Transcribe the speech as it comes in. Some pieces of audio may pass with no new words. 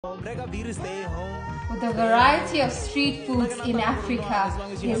With the variety of street foods in Africa,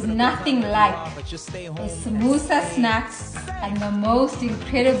 there's nothing like a samosa snacks and the most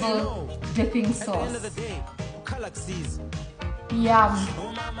incredible dipping sauce. Yum.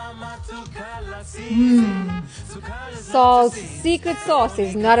 Salt's secret sauce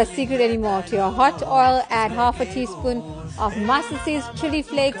is not a secret anymore. To your hot oil, add half a teaspoon of mustard seeds, chili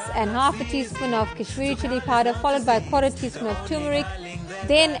flakes, and half a teaspoon of Kashmiri chili powder, followed by a quarter teaspoon of turmeric.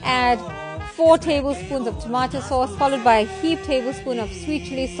 Then add 4 tablespoons of tomato sauce, followed by a heaped tablespoon of sweet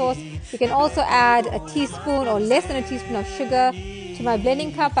chili sauce. You can also add a teaspoon or less than a teaspoon of sugar. To my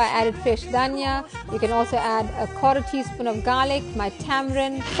blending cup, I added fresh dhania. You can also add a quarter teaspoon of garlic, my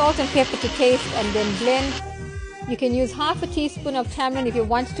tamarind, salt and pepper to taste, and then blend. You can use half a teaspoon of tamarind. If you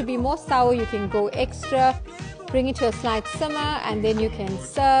want it to be more sour, you can go extra. Bring it to a slight simmer, and then you can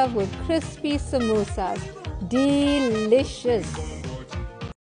serve with crispy samosas. Delicious.